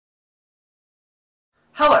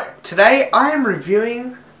Hello, today I am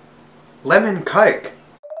reviewing Lemon Coke.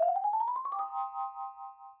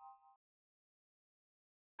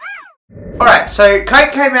 Alright, so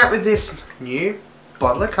Coke came out with this new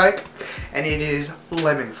bottle of Coke and it is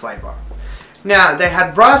lemon flavour. Now they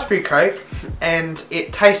had raspberry Coke and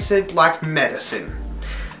it tasted like medicine.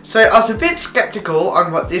 So I was a bit skeptical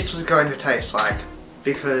on what this was going to taste like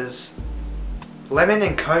because lemon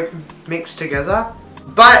and Coke mixed together,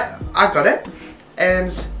 but I got it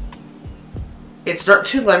and it's not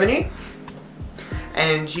too lemony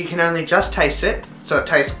and you can only just taste it, so it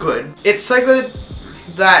tastes good. It's so good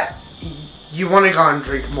that you want to go and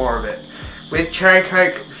drink more of it. With Cherry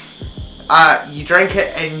Coke, you drank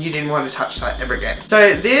it and you didn't want to touch that ever again.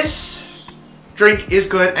 So this drink is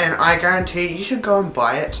good and I guarantee you should go and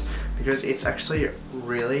buy it because it's actually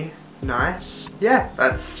really nice. Yeah,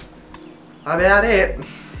 that's about it.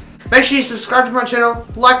 Make sure you subscribe to my channel,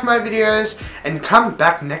 like my videos, and come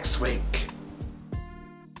back next week.